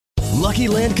Lucky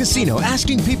Land Casino,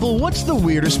 asking people, what's the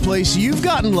weirdest place you've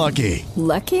gotten lucky?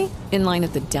 Lucky? In line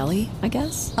at the deli, I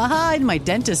guess? Aha, in my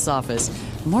dentist's office.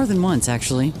 More than once,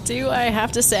 actually. Do I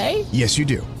have to say? Yes, you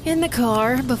do. In the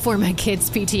car before my kids'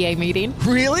 PTA meeting.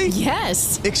 Really?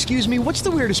 Yes. Excuse me, what's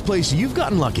the weirdest place you've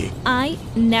gotten lucky? I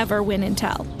never win and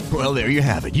tell. Well, there you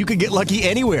have it. You can get lucky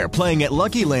anywhere, playing at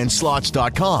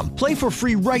LuckyLandSlots.com. Play for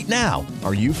free right now.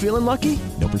 Are you feeling lucky?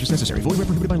 No purchase necessary. Void where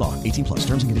prohibited by law. 18 plus.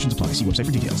 Terms and conditions apply. See website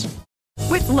for details.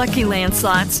 With Lucky Land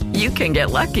Slots, you can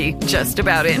get lucky just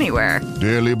about anywhere.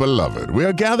 Dearly beloved, we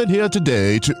are gathered here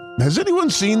today to... Has anyone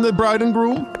seen the bride and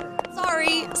groom?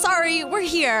 Sorry, we're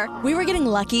here. We were getting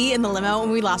lucky in the limo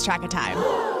and we lost track of time.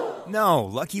 No,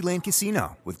 Lucky Land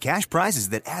Casino, with cash prizes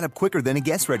that add up quicker than a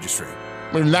guest registry.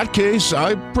 In that case,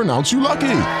 I pronounce you lucky.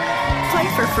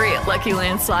 Play for free at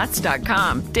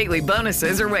LuckyLandSlots.com. Daily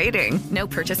bonuses are waiting. No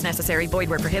purchase necessary. Void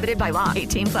where prohibited by law.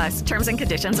 18 plus. Terms and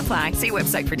conditions apply. See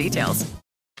website for details.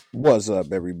 What's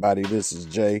up, everybody? This is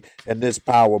Jay, and this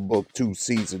Power Book 2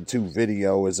 Season 2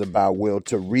 video is about will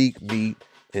Tariq meet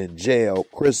in jail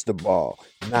Cristobal.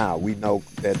 Now, we know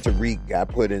that Tariq got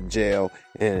put in jail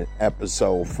in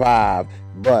episode 5,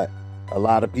 but a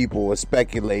lot of people were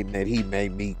speculating that he may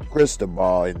meet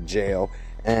Cristobal in jail,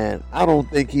 and I don't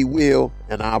think he will,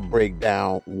 and I'll break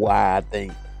down why I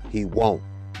think he won't.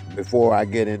 Before I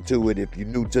get into it, if you're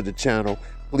new to the channel,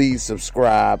 please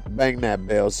subscribe, bang that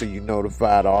bell so you're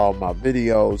notified of all my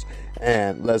videos,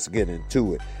 and let's get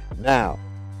into it. Now,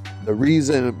 the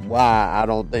reason why I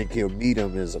don't think he'll meet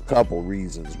him is a couple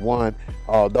reasons. One,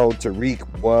 although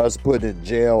Tariq was put in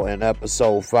jail in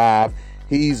episode 5,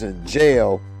 he's in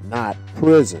jail, not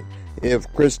prison.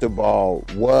 If Cristobal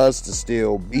was to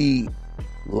still be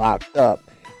locked up,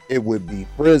 it would be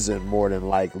prison more than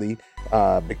likely,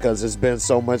 because it's been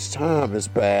so much time has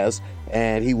passed,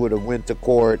 and he would have went to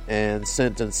court and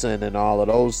sentencing and all of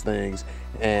those things,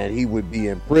 and he would be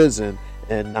in prison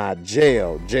and not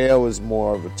jail. Jail is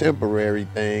more of a temporary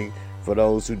thing for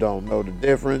those who don't know the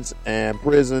difference, and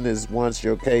prison is once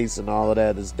your case and all of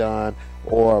that is done,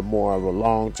 or more of a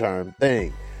long-term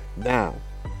thing. Now,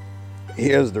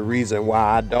 here's the reason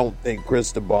why I don't think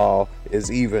Cristobal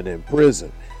is even in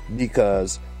prison,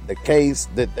 because the case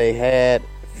that they had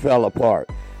fell apart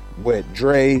with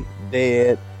Dre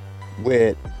dead,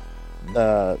 with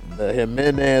the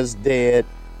Jimenez dead,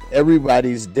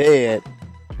 everybody's dead.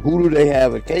 Who do they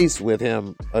have a case with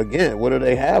him again? What do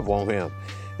they have on him?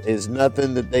 It's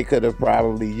nothing that they could have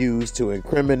probably used to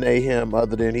incriminate him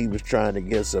other than he was trying to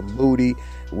get some booty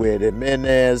with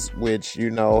Jimenez, which, you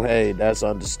know, hey, that's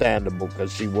understandable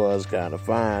because she was kind of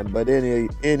fine. But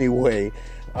anyway,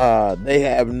 they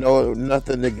have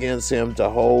nothing against him to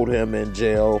hold him in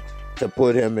jail, to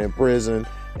put him in prison,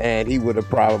 and he would have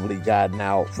probably gotten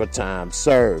out for time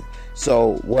served.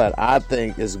 So what I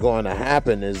think is going to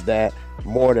happen is that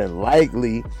more than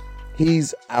likely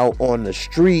he's out on the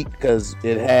street, because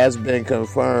it has been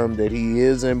confirmed that he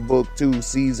is in book 2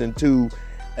 season 2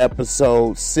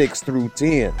 episode 6 through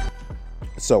 10.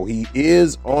 So he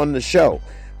is on the show,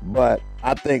 but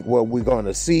I think what we're going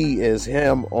to see is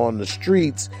him on the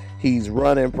streets. He's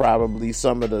running probably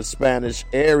some of the Spanish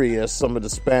areas, some of the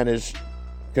Spanish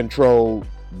controlled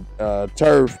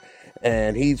turf,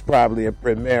 and he's probably a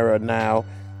Primera now,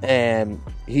 and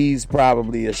he's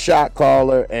probably a shot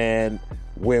caller. And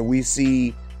when we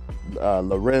see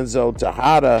Lorenzo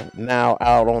Tejada now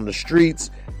out on the streets,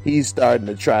 he's starting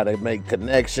to try to make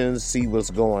connections, see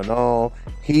what's going on.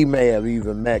 He may have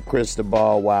even met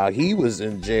Cristobal while he was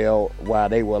in jail, while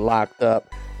they were locked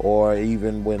up, or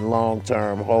even when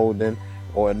long-term holding,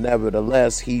 or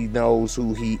nevertheless, he knows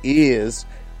who he is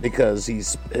because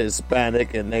he's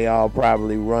Hispanic and they all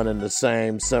probably run in the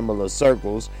same similar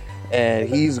circles. And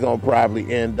he's going to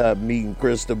probably end up meeting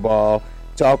Cristobal,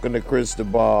 talking to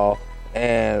Cristobal,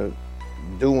 and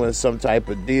doing some type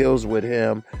of deals with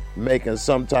him, making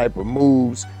some type of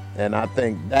moves. And I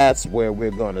think that's where we're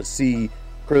going to see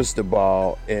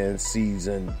Cristobal in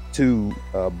season 2,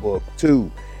 book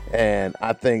 2. And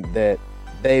I think that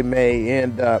they may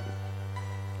end up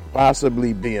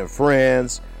possibly being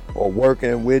friends or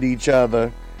working with each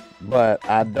other, but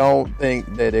I don't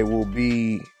think that it will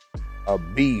be a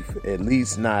beef, at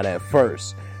least not at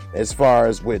first. As far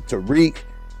as with Tariq,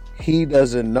 he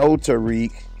doesn't know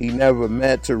Tariq. He never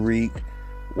met Tariq.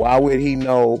 Why would he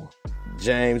know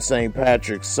James St.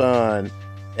 Patrick's son,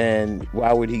 and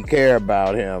why would he care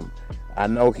about him? I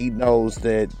know he knows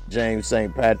that James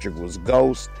St. Patrick was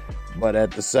Ghost, but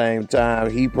at the same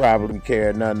time, he probably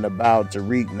cared nothing about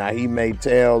Tariq. Now, he may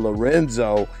tell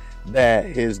Lorenzo that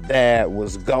his dad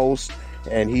was Ghost,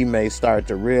 and he may start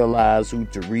to realize who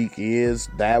Tariq is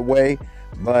that way,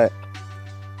 but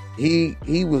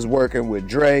he was working with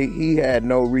Dre. He had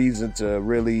no reason to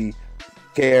really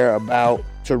care about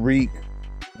Tariq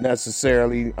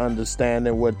necessarily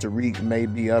understanding what Tariq may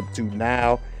be up to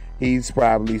now. He's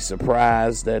probably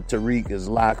surprised that Tariq is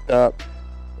locked up,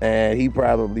 and he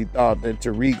probably thought that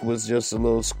Tariq was just a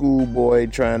little schoolboy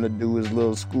trying to do his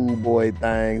little schoolboy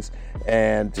things,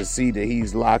 and to see that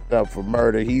he's locked up for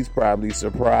murder, he's probably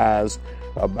surprised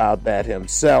about that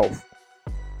himself,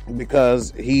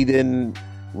 because he didn't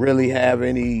really have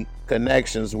any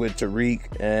connections with Tariq,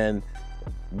 and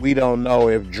we don't know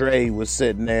if Dre was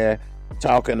sitting there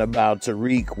talking about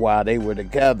Tariq while they were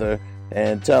together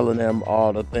and telling him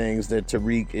all the things that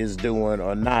Tariq is doing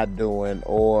or not doing,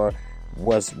 or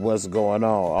what's going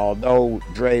on. Although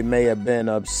Dre may have been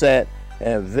upset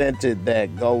and vented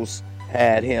that Ghost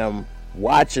had him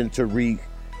watching Tariq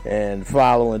and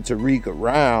following Tariq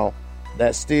around,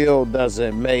 that still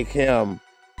doesn't make him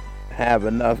have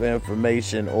enough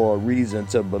information or reason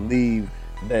to believe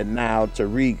that now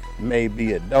Tariq may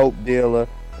be a dope dealer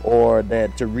or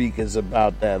that Tariq is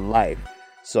about that life.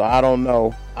 So I don't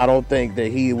know. I don't think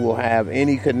that he will have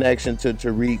any connection to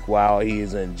Tariq while he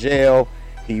is in jail.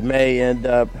 He may end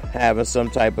up having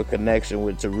some type of connection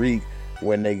with Tariq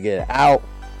when they get out,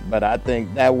 but I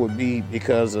think that would be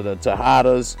because of the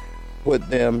Tejadas put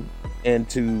them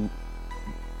into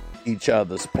each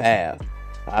other's path.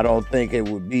 I don't think it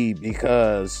would be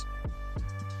because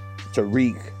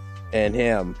Tariq and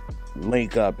him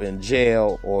link up in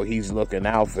jail or he's looking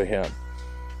out for him.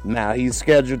 Now, he's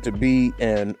scheduled to be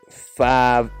in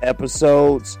 5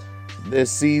 episodes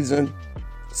this season,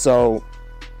 so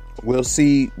we'll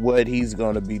see what he's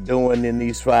going to be doing in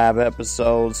these 5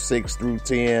 episodes, 6 through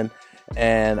 10,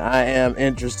 and I am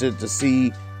interested to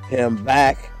see him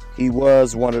back. He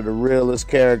was one of the realest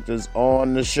characters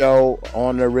on the show,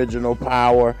 on the original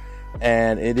Power,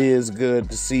 and it is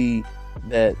good to see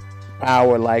that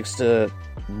Power likes to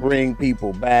bring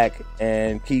people back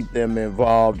and keep them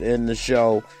involved in the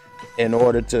show in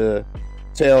order to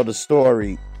tell the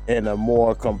story in a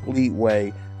more complete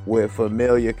way with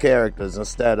familiar characters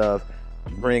instead of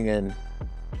bringing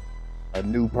a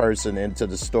new person into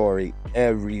the story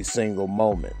every single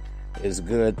moment. It's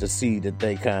good to see that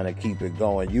they kind of keep it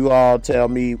going. You all tell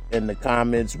me in the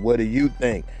comments, what do you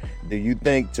think? Do you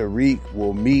think Tariq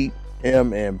will meet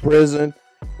him in prison?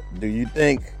 Do you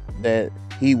think that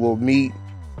he will meet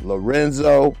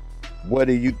Lorenzo? What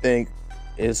do you think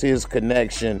is his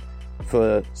connection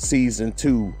for season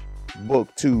 2, book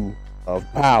 2 of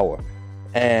Power?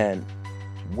 And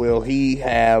will he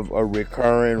have a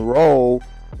recurring role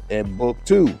in book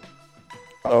 2?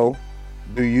 So,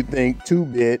 do you think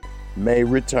 2-Bit may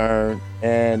return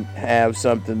and have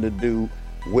something to do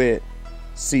with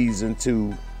season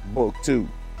 2, book 2?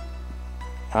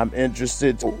 I'm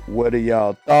interested. What are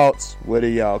y'all thoughts? What are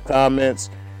y'all comments?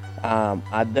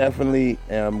 I definitely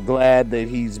am glad that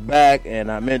he's back,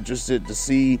 and I'm interested to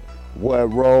see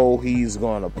what role he's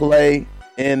going to play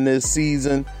in this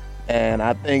season. And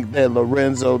I think that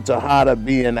Lorenzo Tejada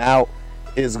being out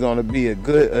is going to be a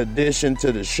good addition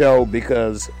to the show,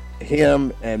 because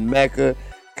him and Mecca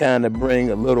kind of bring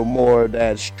a little more of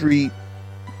that street,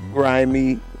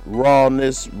 grimy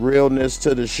rawness, realness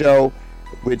to the show,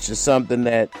 which is something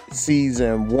that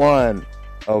season 1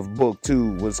 of book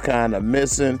 2 was kind of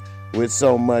missing, with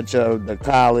so much of the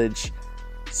college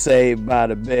Saved by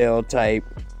the Bell type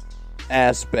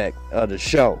aspect of the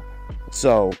show.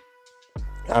 So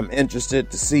I'm interested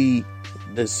to see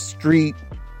the street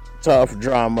tough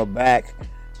drama back.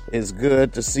 It's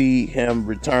good to see him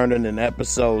returning in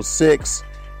episode 6,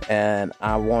 and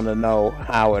I want to know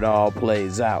how it all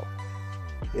plays out.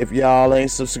 If y'all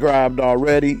ain't subscribed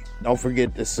already, don't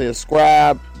forget to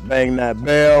subscribe, bang that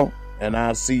bell, and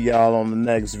I'll see y'all on the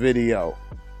next video.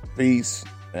 Peace,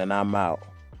 and I'm out.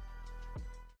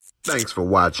 Thanks for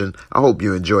watching. I hope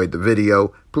you enjoyed the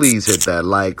video. Please hit that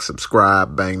like,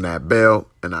 subscribe, bang that bell,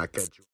 and I'll catch you.